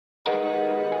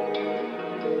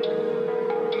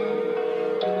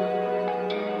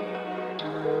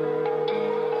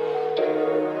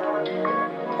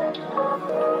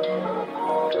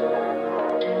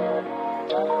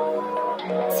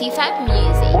FizzyToofab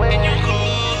music. When you go,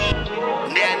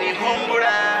 Danny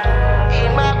Humbura,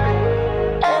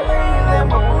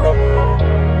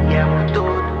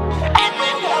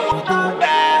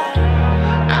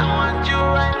 I want you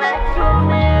right next to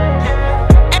me.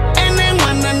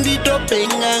 Anyone and the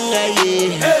topenganga ye,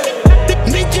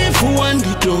 Nichifu and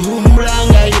the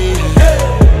Humbranga ye,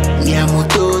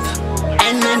 Yamutoda,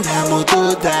 and then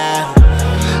Yamutoda.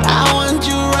 I want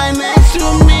you right next to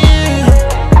me.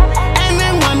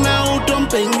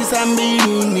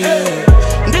 Sambiyuni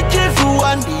Ndichifu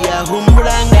wandia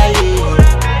humbranga ye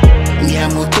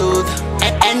Nyamutoda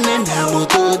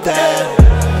Nyamutoda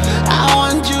I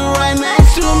want you right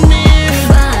next to me.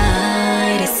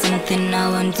 Fight is something I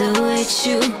won't do with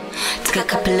you. Took a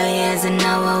couple of years and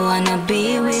now I wanna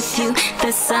be with you.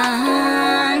 The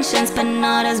sun shines but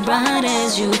not as bright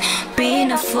as you.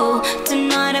 Being a fool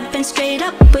tonight I've been straight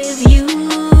up with you.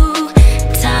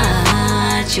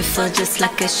 You feel just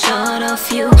like a shot of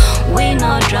you. We're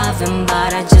not driving,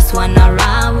 but I just wanna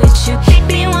ride with you.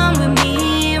 Be one with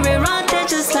me, we're out there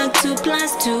just like 2 +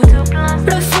 2.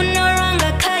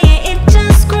 Rufunaranga kaya, it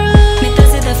just grew. Me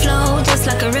see the flow just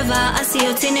like a river. I see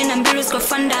you tinning and birus go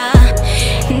funda.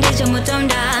 Deja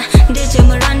Mutonda, Deja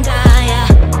Miranda, yeah.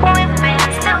 We've been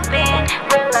still been,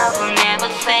 where love will never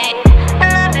fade.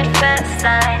 Love at first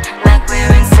sight, like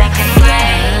we're in 2nd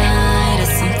grade.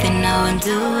 There's something I won't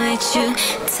do with you.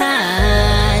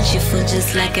 You feel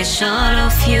just like a shot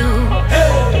of you.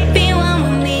 Be one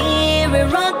with me,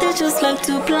 we're out there just like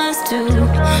 2 + 2.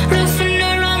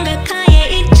 Rufunaranga kaya,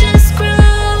 it just grew.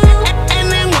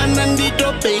 Anyone and the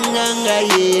topenganga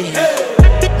ye,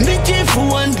 Nichifu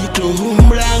and the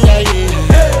Humbranga ye,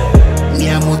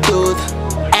 Nyamutoda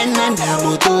and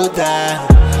Nyamutoda.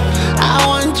 I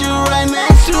want you right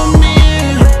next to me.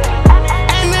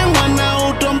 Anyone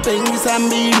out tompeng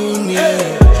sambiyuni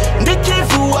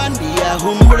Ndichifu wandia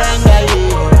humbranga ye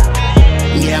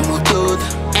Nyamutoda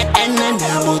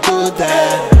Nyamutoda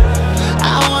I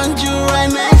want you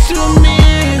right next to me.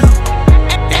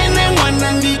 Anyone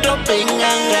and the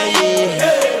topenganga ye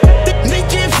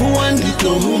Ndichifu wandia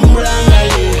humbranga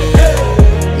ye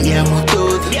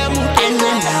Nyamutoda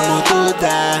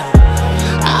Nyamutoda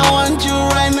I want you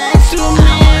right next to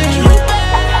me.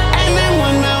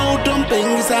 Anyone out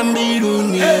tompeng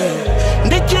sambiyuni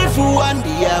Ndichifu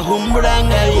wandia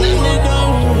humbranga ye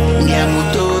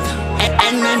Nyamutoda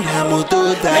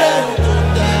Nyamutoda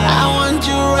I want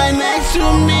you right next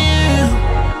to me.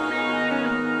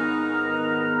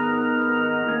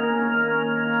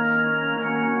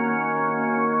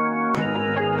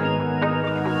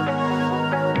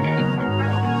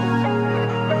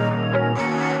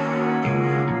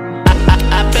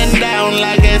 Up and down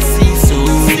like a SeeSaw.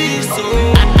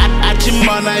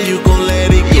 Achimana, you gon'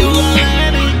 let it go.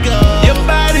 Your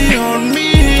body on me,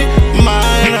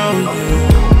 mine on you.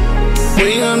 We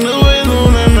gon' do it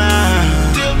on and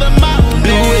on till the mountain.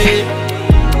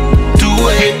 Do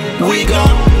it, we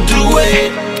gon' do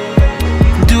it.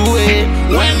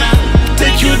 When I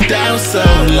take you down so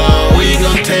low, we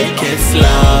gon' take it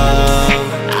slow.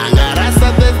 Angarasa,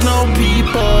 there's no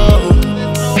people.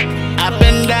 Up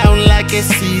and down like a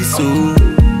SeeSaw.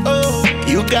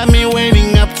 You got me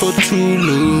waiting up for too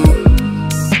long.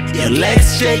 Your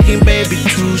legs shaking, baby,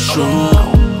 too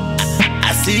strong.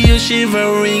 I see you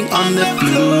shivering on the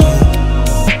floor.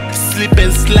 Slip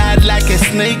and slide like a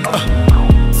snake.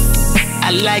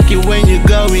 I like it when you're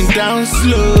going down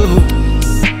slow.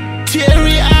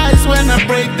 Teary eyes when I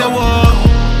break the wall.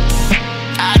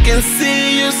 I can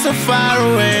see you so far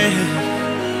away.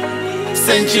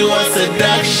 Sensual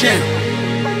seduction.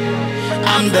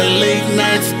 I'm the late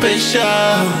night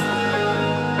special.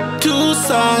 2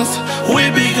 songs, we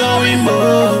be going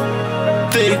more.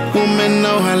 Thick woman,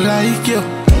 know I like you.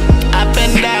 Up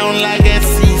and down like a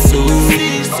SeeSaw.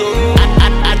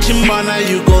 Achimana,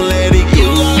 you gon' let it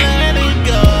go.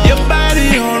 Your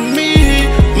body on me,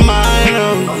 mine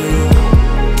on you.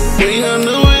 We gon'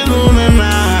 do it on and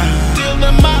on till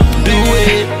the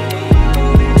mountain.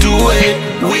 Do it,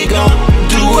 we gon'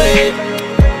 do it.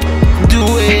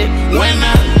 When I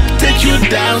take you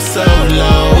down so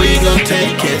low, we gon'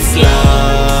 take it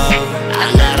slow.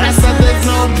 Angarasa, there's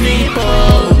no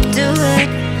people. Do it,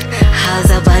 how's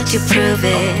about you prove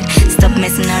it? Stop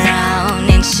messing around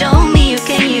and show me you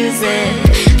can use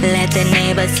it. Let the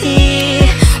neighbors hear.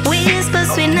 Whisper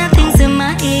sweet nothings in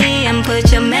my ear and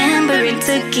put your member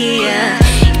into gear.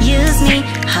 Use me,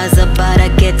 how's about I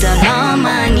get down on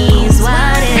my knees?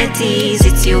 What it fantasies.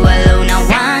 It's you alone I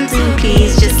want to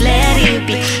please. Just let it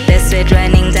be. The sweat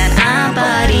running down our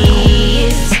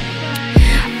bodies.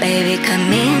 Baby,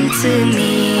 come into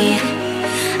me.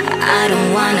 I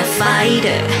don't wanna fight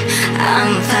it.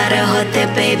 I'm para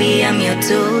hote, baby, I'm your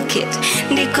toolkit.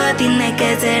 Ndikoti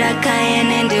nekezera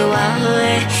kayene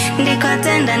ndiwawe.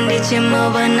 Ndikotenda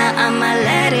ndichimova na I'ma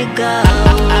let it go.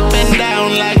 Up and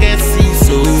down like a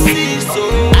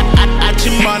SeeSaw.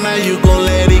 Achimana, you gon'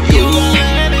 let it go.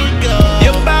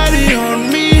 Your body on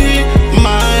me,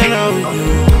 mine on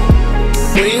you.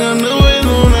 We gon' do it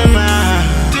on and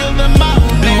on till the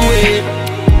mountain.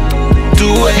 Do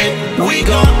it, we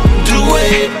gon' do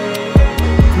it.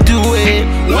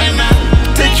 When I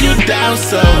take you down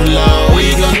so low,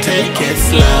 we gon' take it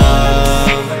slow.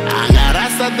 I got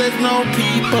us, there's no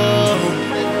people.